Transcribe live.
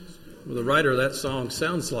the writer of that song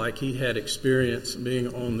sounds like he had experience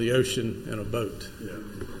being on the ocean in a boat.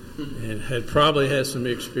 And had probably had some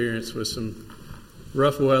experience with some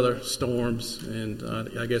rough weather, storms, and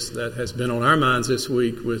I guess that has been on our minds this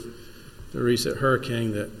week with the recent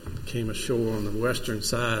hurricane that came ashore on the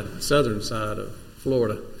southern side of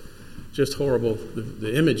Florida. Just horrible,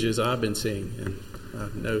 the images I've been seeing, and I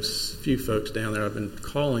know a few folks down there. I've been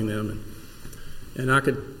calling them, and I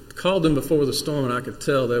could call them before the storm, and I could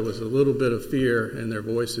tell there was a little bit of fear in their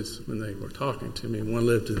voices when they were talking to me. One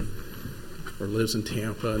lives in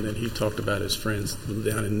Tampa, and then he talked about his friends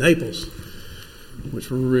down in Naples,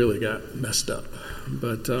 which really got messed up.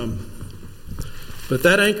 But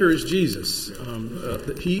that anchor is Jesus.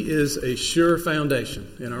 He is a sure foundation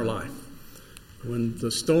in our life. When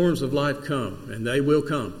the storms of life come, and they will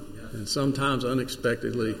come, and sometimes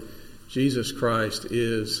unexpectedly, Jesus Christ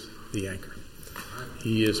is the anchor.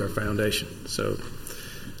 He is our foundation. So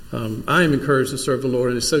I am encouraged to serve the Lord,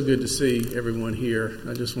 and it's so good to see everyone here.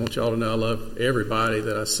 I just want y'all to know I love everybody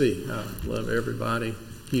that I see. I love everybody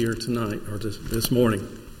here tonight or this morning.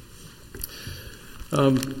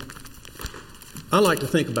 I like to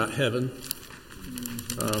think about heaven.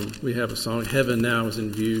 We have a song, Heaven Now is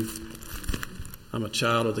in View. I'm a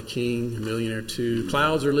child of the King, a millionaire too.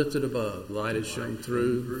 Clouds are lifted above, light is shone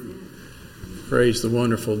through. Praise the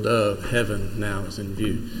wonderful dove, heaven now is in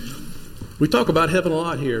view. We talk about heaven a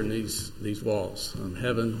lot here in these walls.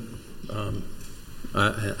 Heaven,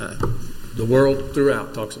 the world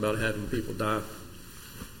throughout talks about heaven. People die,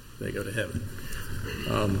 they go to heaven.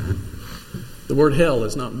 The word hell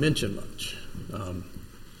is not mentioned much. I'm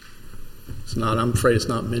afraid it's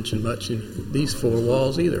not mentioned much in these four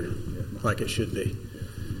walls either, like it should be.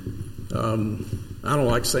 I don't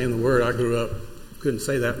like saying the word. I grew up, couldn't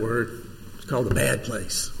say that word. It's called the bad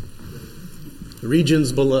place. The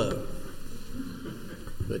regions below.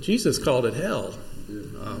 But Jesus called it hell.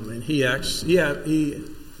 And he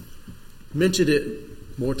mentioned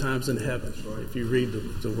it more times than heaven, if you read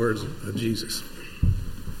the words of Jesus.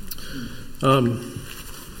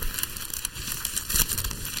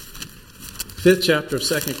 Fifth chapter of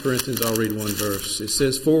 2 Corinthians, I'll read one verse. It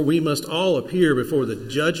says, "For we must all appear before the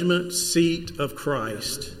judgment seat of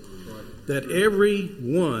Christ, that every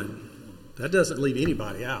one," that doesn't leave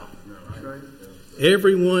anybody out,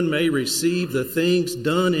 "everyone may receive the things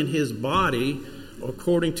done in his body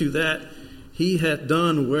according to that he hath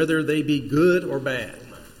done, whether they be good or bad."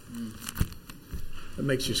 It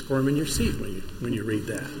makes you squirm in your seat when you read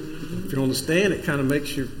that. If you understand, it kind of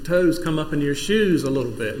makes your toes come up into your shoes a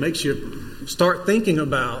little bit. It makes you start thinking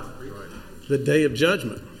about the day of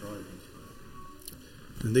judgment.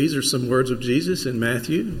 And these are some words of Jesus in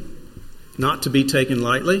Matthew, not to be taken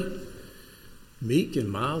lightly. Meek and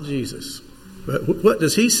mild Jesus. But what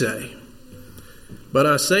does he say? "But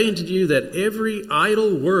I say unto you that every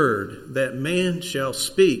idle word that man shall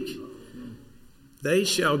speak, they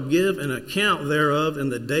shall give an account thereof in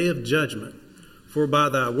the day of judgment. For by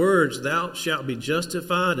thy words thou shalt be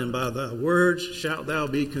justified, and by thy words shalt thou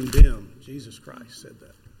be condemned." Jesus Christ said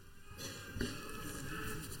that.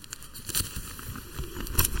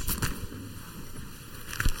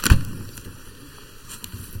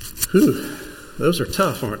 Whew, those are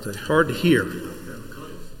tough, aren't they? Hard to hear.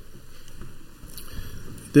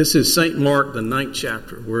 This is St. Mark, the 9th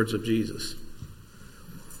chapter, words of Jesus.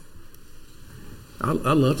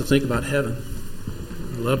 I love to think about heaven.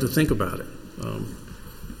 I love to think about it.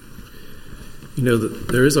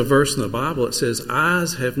 There is a verse in the Bible that says,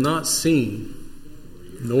 "Eyes have not seen,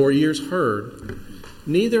 nor ears heard,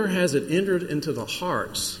 neither has it entered into the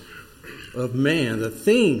hearts of man the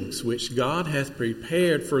things which God hath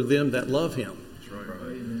prepared for them that love him."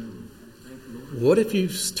 What if you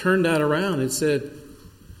turned that around and said,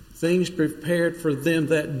 things prepared for them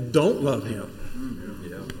that don't love him?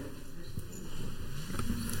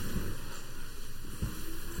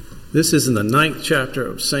 This is in the 9th chapter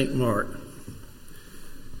of St. Mark.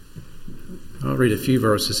 I'll read a few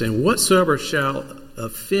verses. "And whatsoever shall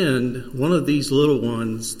offend one of these little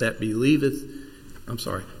ones that believeth,"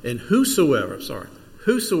 and whosoever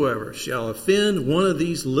shall offend one of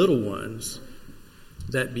these little ones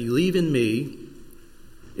that believe in me,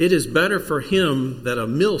 it is better for him that a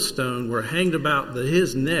millstone were hanged about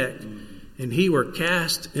his neck and he were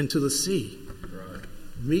cast into the sea.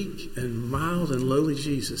 Meek and mild and lowly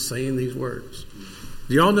Jesus saying these words.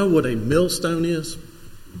 Do y'all know what a millstone is?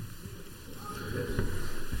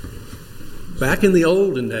 Back in the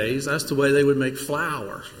olden days, that's the way they would make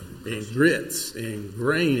flour and grits and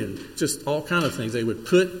grain and just all kind of things. They would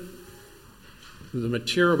put the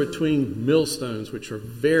material between millstones, which are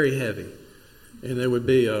very heavy, and there would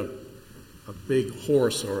be a a big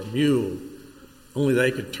horse or a mule. Only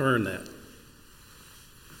they could turn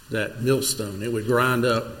that millstone. It would grind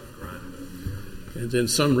up. And then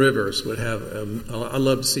some rivers would have, I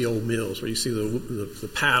love to see old mills where you see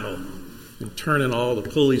the paddle and turning all the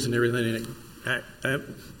pulleys and everything, and it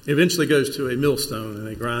eventually goes to a millstone and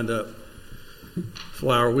they grind up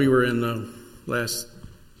flour. We were in last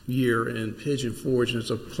year in Pigeon Forge, and it's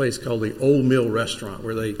a place called the Old Mill Restaurant,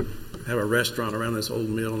 where they have a restaurant around this old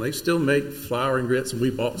mill, and they still make flour and grits, and we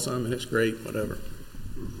bought some, and it's great, whatever.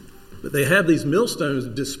 But they have these millstones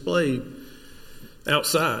displayed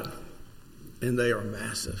outside, and they are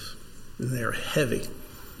massive, and they are heavy.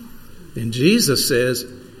 And Jesus says,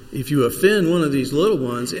 if you offend one of these little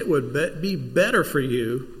ones, it would be better for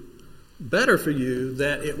you that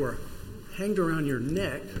it were hanged around your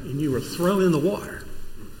neck and you were thrown in the water.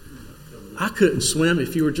 I couldn't swim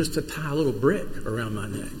if you were just to tie a little brick around my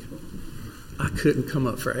neck. I couldn't come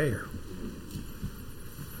up for air.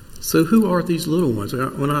 So who are these little ones?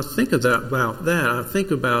 When I think about that, I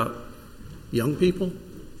think about young people.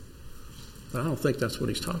 But I don't think that's what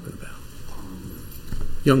he's talking about.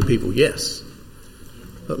 Young people, yes.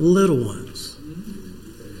 But little ones.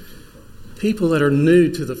 People that are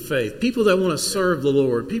new to the faith. People that want to serve the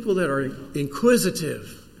Lord. People that are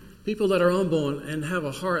inquisitive. People that are humble and have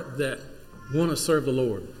a heart that want to serve the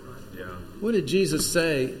Lord. Yeah. What did Jesus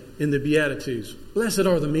say in the Beatitudes? Blessed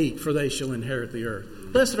are the meek, for they shall inherit the earth.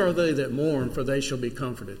 Blessed are they that mourn, for they shall be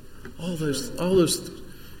comforted. All those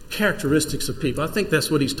characteristics of people. I think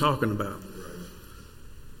that's what he's talking about.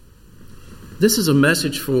 This is a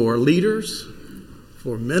message for leaders,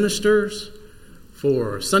 for ministers,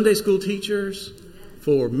 for Sunday school teachers,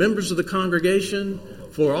 for members of the congregation,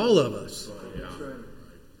 for all of us.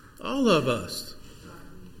 All of us.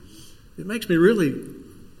 It makes me really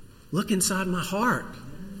look inside my heart.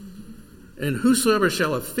 And whosoever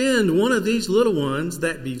shall offend one of these little ones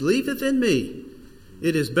that believeth in me,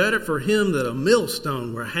 it is better for him that a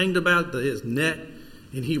millstone were hanged about his neck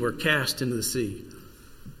and he were cast into the sea.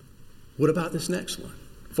 What about this next one?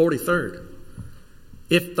 43rd.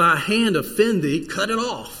 If thy hand offend thee, cut it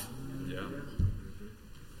off. Yeah.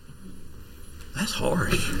 That's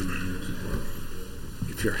harsh.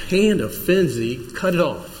 If your hand offends thee, cut it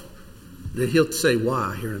off. Then he'll say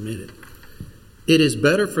why here in a minute. It is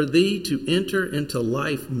better for thee to enter into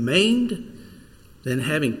life maimed than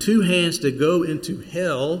having two hands to go into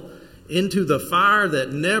hell, into the fire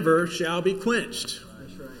that never shall be quenched.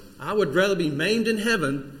 That's right. I would rather be maimed in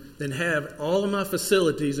heaven than have all of my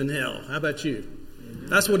facilities in hell. How about you?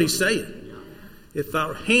 That's what he's saying. If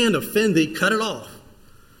thy hand offend thee, cut it off.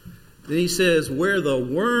 Then he says, where the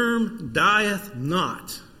worm dieth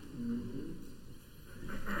not.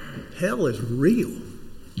 Hell is real.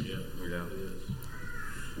 Yeah.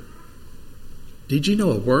 Did you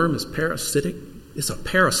know a worm is parasitic? It's a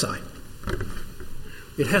parasite.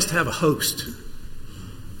 It has to have a host.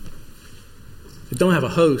 If it don't have a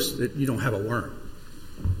host, you don't have a worm.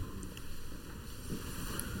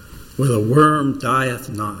 Where the worm dieth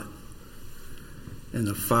not, and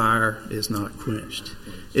the fire is not quenched.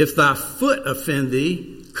 If thy foot offend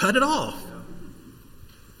thee, cut it off.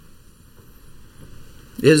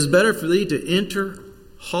 It is better for thee to enter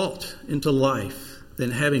halt into life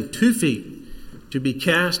than having 2 feet to be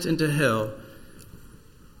cast into hell,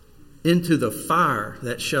 into the fire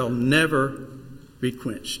that shall never be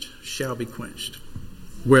quenched, shall be quenched.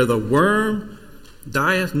 Where the worm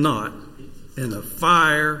dieth not, and the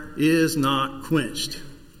fire is not quenched.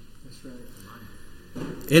 That's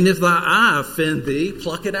right. And if thy eye offend thee,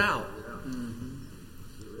 pluck it out.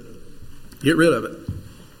 Get rid of it.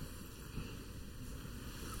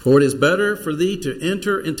 For it is better for thee to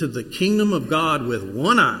enter into the kingdom of God with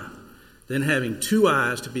one eye than having 2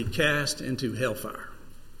 eyes to be cast into hellfire.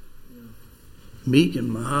 Meek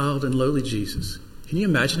and mild and lowly Jesus. Can you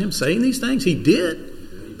imagine him saying these things? He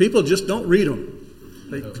did. People just don't read them.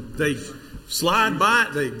 They slide by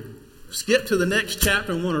it. They skip to the next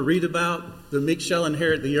chapter and want to read about the meek shall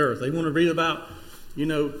inherit the earth. They want to read about,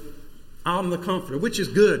 I'm the comforter, which is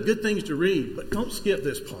good. Good things to read. But don't skip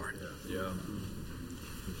this part. Yeah.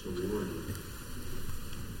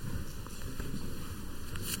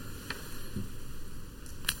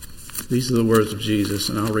 These are the words of Jesus,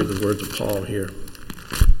 and I'll read the words of Paul here.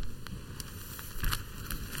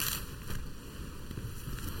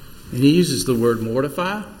 And he uses the word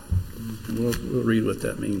mortify. We'll read what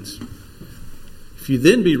that means. If you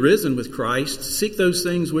then be risen with Christ, seek those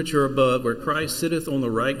things which are above, where Christ sitteth on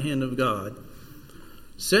the right hand of God.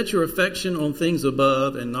 Set your affection on things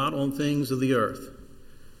above and not on things of the earth.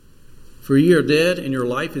 For ye are dead, and your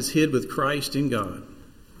life is hid with Christ in God.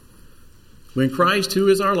 When Christ, who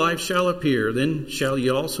is our life, shall appear, then shall ye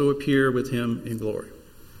also appear with him in glory.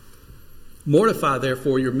 Mortify,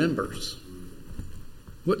 therefore, your members.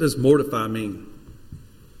 What does mortify mean?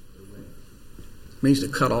 It means to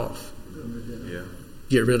cut off. Yeah.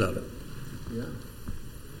 Get rid of it. Yeah.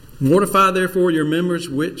 Mortify, therefore, your members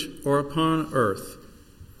which are upon earth.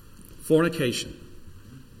 Fornication.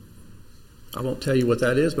 I won't tell you what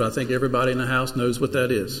that is, but I think everybody in the house knows what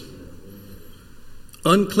that is.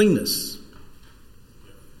 Uncleanness.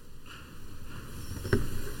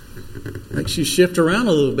 Makes you shift around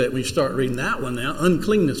a little bit when you start reading that one now.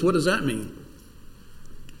 Uncleanness, what does that mean?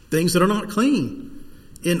 Things that are not clean.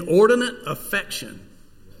 Inordinate affection.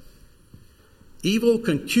 Evil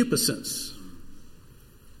concupiscence.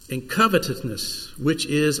 And covetousness, which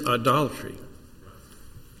is idolatry.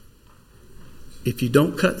 If you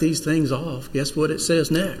don't cut these things off, guess what it says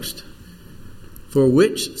next? For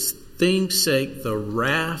which things' sake the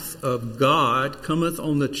wrath of God cometh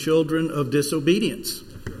on the children of disobedience.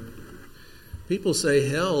 People say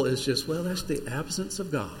hell is just, well, that's the absence of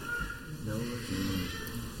God. No,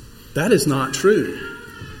 That is not true.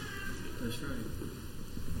 that's right.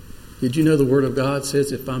 Did you know the Word of God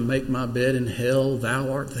says, if I make my bed in hell,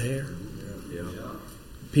 thou art there? Yeah.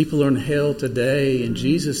 People are in hell today, and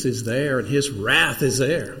Jesus is there, and his wrath is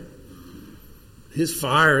there. His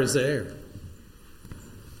fire is there.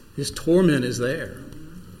 His torment is there.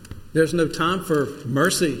 There's no time for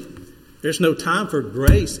mercy. There's no time for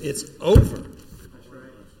grace. It's over.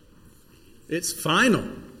 It's final.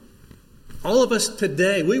 All of us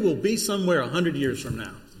today, we will be somewhere 100 years from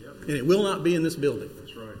now. And it will not be in this building.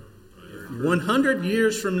 That's right. 100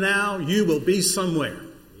 years from now, you will be somewhere.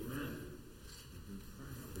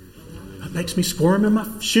 That makes me squirm in my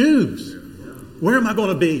shoes. Where am I going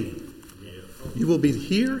to be? You will be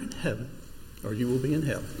here in heaven, or you will be in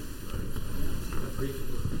hell.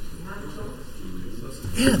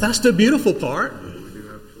 Yeah, that's the beautiful part.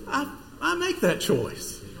 I make that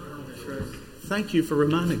choice. Thank you for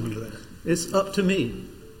reminding me of that. It's up to me.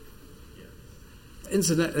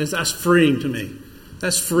 That's freeing to me.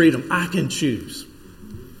 That's freedom. I can choose.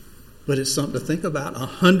 But it's something to think about.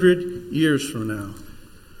 100 years from now,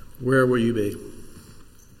 where will you be?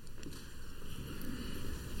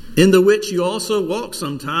 In the which you also walked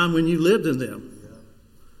sometime when you lived in them.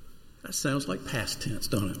 That sounds like past tense,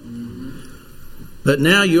 don't it? Mm-hmm. But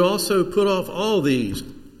now you also put off all these: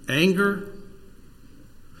 anger,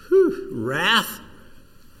 wrath,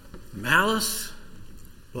 malice,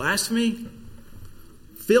 blasphemy,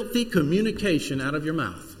 filthy communication out of your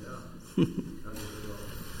mouth.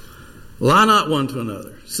 Lie not one to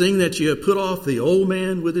another, seeing that you have put off the old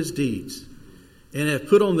man with his deeds, and have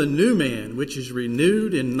put on the new man, which is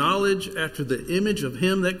renewed in knowledge after the image of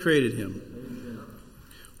him that created him.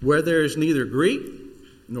 Where there is neither Greek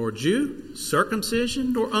nor Jew,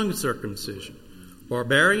 circumcision nor uncircumcision,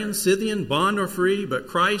 barbarian, Scythian, bond or free, but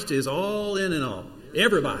Christ is all in and all.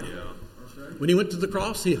 Everybody. When he went to the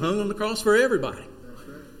cross, he hung on the cross for everybody.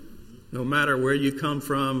 No matter where you come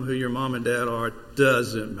from, who your mom and dad are,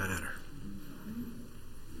 doesn't matter.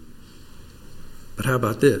 But how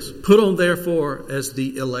about this? Put on therefore as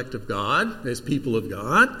the elect of God, as people of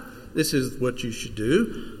God. This is what you should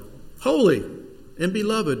do. Holy and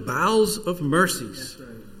beloved, bowels of mercies,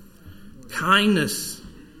 kindness,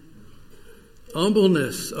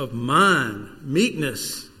 humbleness of mind,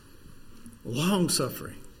 meekness,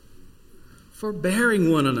 long-suffering,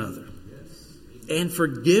 forbearing one another, and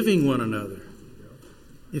forgiving one another.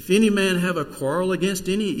 If any man have a quarrel against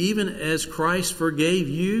any, even as Christ forgave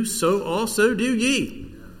you, so also do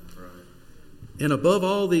ye. And above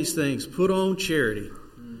all these things, put on charity,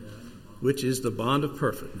 which is the bond of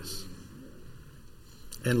perfectness.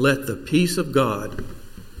 And let the peace of God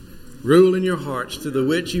rule in your hearts, to the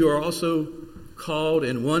which you are also called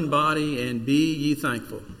in one body, and be ye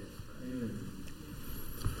thankful.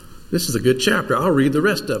 This is a good chapter. I'll read the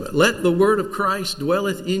rest of it. Let the word of Christ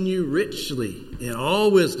dwelleth in you richly in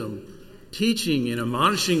all wisdom, teaching and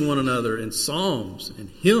admonishing one another in psalms and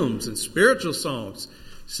hymns and spiritual songs,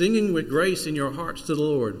 singing with grace in your hearts to the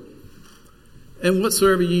Lord. And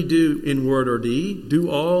whatsoever ye do in word or deed, do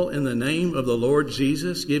all in the name of the Lord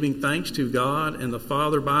Jesus, giving thanks to God and the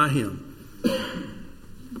Father by him.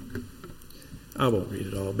 I won't read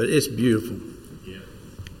it all, but it's beautiful. Yeah.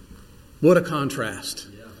 What a contrast.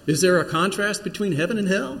 Yeah. Is there a contrast between heaven and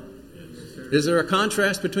hell? Yes. Is there a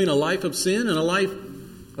contrast between a life of sin and a life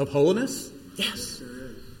of holiness? Yes.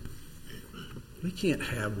 We can't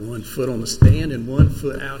have one foot on the stand and one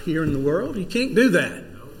foot out here in the world. You can't do that.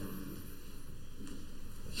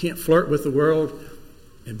 You can't flirt with the world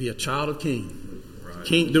and be a child of King. Right.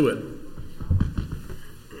 Can't do it.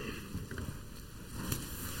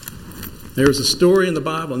 There's a story in the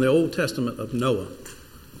Bible, in the Old Testament, of Noah.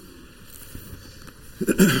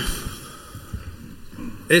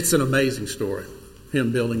 It's an amazing story,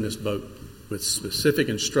 him building this boat with specific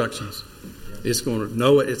instructions.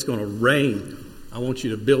 Noah, it's going to rain. I want you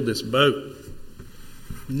to build this boat.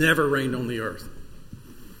 Never rained on the earth.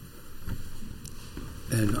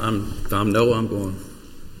 And if I'm Noah, I'm going,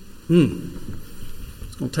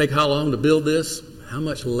 it's going to take how long to build this? How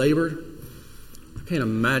much labor? I can't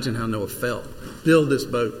imagine how Noah felt. Build this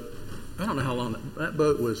boat. I don't know how long that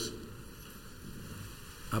boat was.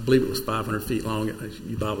 I believe it was 500 feet long.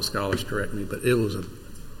 You Bible scholars correct me, but it was a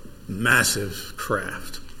massive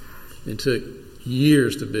craft. It took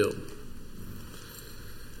years to build.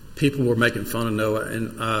 People were making fun of Noah,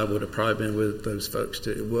 and I would have probably been with those folks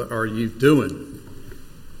too. What are you doing?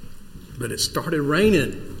 But it started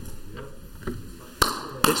raining.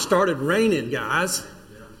 It started raining, guys.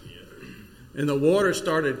 And the water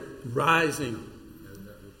started rising.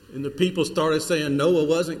 And the people started saying Noah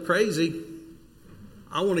wasn't crazy.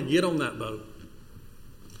 I want to get on that boat.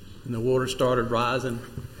 And the water started rising.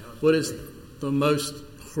 What is the most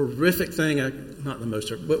horrific thing, not the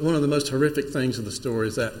most, but one of the most horrific things of the story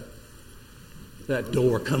is that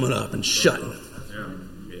door coming up and shutting.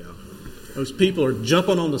 Yeah. Those people are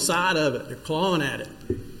jumping on the side of it. They're clawing at it.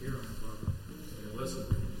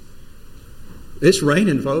 It's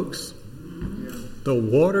raining, folks. The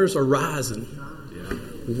waters are rising.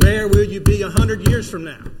 Where will you be 100 years from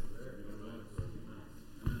now?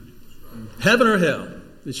 Heaven or hell?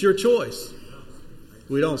 It's your choice.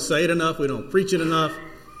 We don't say it enough. We don't preach it enough.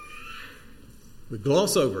 We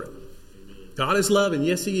gloss over it. God is love, and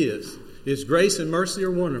yes, He is. His grace and mercy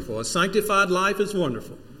are wonderful. A sanctified life is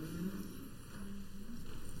wonderful.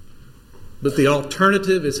 But the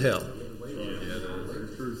alternative is hell.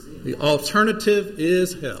 The alternative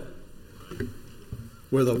is hell,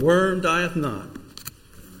 where the worm dieth not,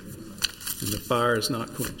 and the fire is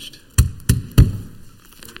not quenched.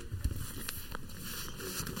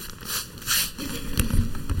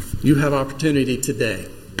 You have opportunity today.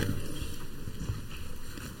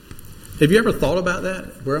 Have you ever thought about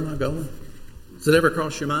that? Where am I going? Does it ever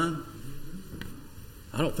cross your mind?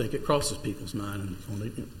 I don't think it crosses people's mind.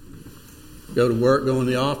 Go to work, go in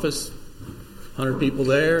the office, 100 people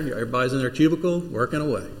there, everybody's in their cubicle, working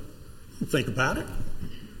away. Think about it.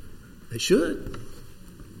 They should.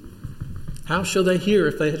 How shall they hear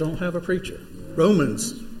if they don't have a preacher?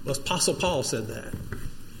 Romans, Apostle Paul said that.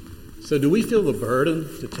 So do we feel the burden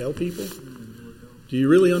to tell people? Do you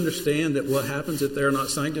really understand that what happens if they're not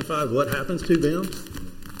sanctified? What happens to them?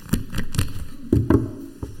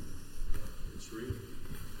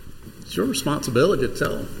 It's your responsibility to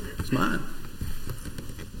tell them. It's mine.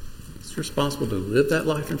 It's responsible to live that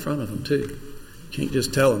life in front of them too. You can't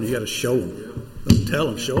just tell them. You got to show them. Don't tell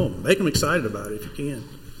them. Show them. Make them excited about it if you can.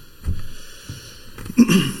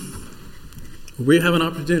 We have an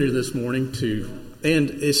opportunity this morning and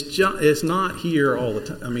it's not here all the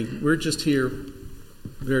time. I mean, we're just here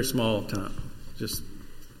very small time, just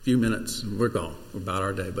a few minutes, and we're gone. We're about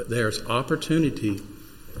our day. But there's opportunity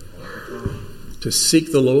to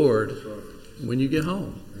seek the Lord when you get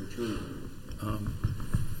home.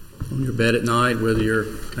 On your bed at night, whether you're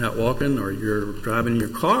out walking or you're driving in your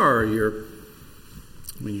car, or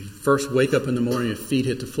when you first wake up in the morning, your feet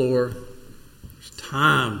hit the floor. There's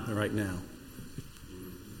time right now.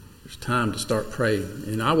 There's time to start praying.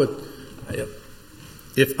 And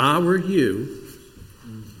if I were you,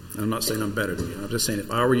 I'm not saying I'm better than you. I'm just saying if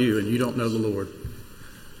I were you and you don't know the Lord,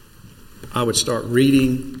 I would start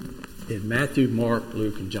reading in Matthew, Mark,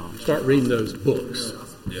 Luke, and John. Start reading those books.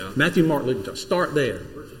 Yeah. Matthew, Mark, Luke, and John. Start there.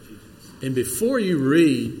 And before you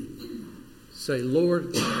read, say,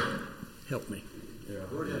 Lord, help me.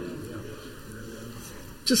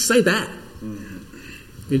 Just say that.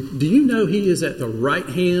 Do you know He is at the right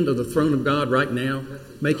hand of the throne of God right now,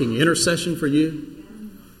 making intercession for you?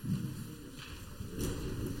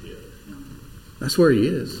 That's where He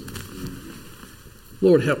is.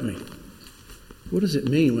 Lord, help me. What does it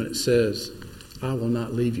mean when it says, I will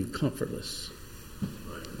not leave you comfortless?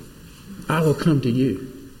 I will come to you.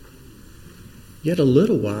 Yet a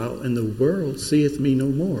little while, and the world seeth me no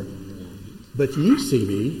more. But ye see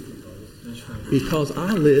me, because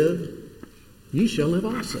I live, you shall live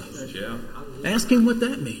also. Yeah. Ask Him what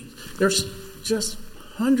that means. There's just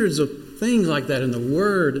hundreds of things like that in the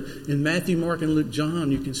Word. In Matthew, Mark, and Luke,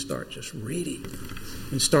 John, you can start just reading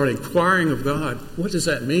and start inquiring of God. What does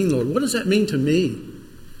that mean, Lord? What does that mean to me?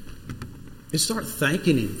 And start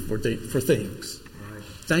thanking Him for things.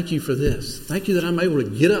 Thank you for this. Thank you that I'm able to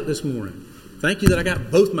get up this morning. Thank you that I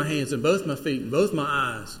got both my hands and both my feet and both my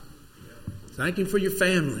eyes. Thank Him for your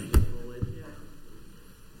family.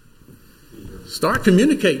 Start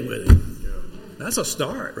communicating with him. That's a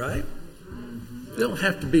start, right? You don't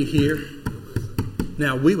have to be here.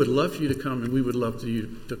 Now, we would love for you to come, and we would love for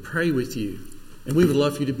you to pray with you, and we would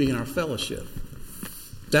love for you to be in our fellowship.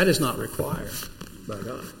 That is not required by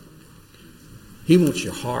God. He wants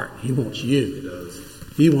your heart. He wants you.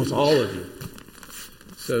 He wants all of you.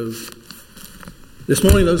 So this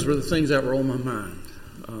morning, those were the things that were on my mind.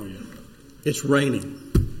 It's raining.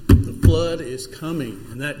 The flood is coming,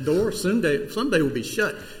 and that door someday will be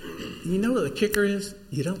shut. You know what the kicker is?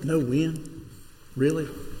 You don't know when. Really?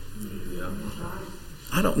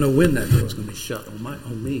 I don't know when that door is going to be shut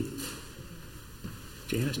on me.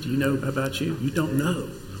 Janice, do you know about you? You don't know.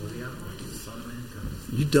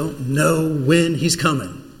 You don't know when he's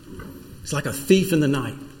coming. It's like a thief in the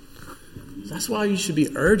night. That's why you should be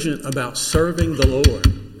urgent about serving the Lord.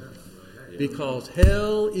 Because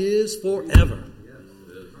hell is forever.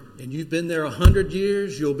 And you've been there 100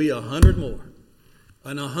 years, you'll be 100 more.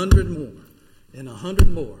 And 100 more. And 100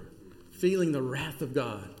 more. Feeling the wrath of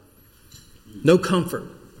God. No comfort.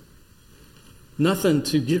 Nothing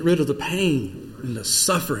to get rid of the pain and the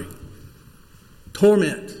suffering.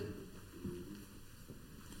 Torment.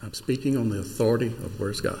 I'm speaking on the authority of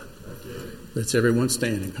Word's God. Let's everyone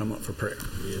stand and come up for prayer.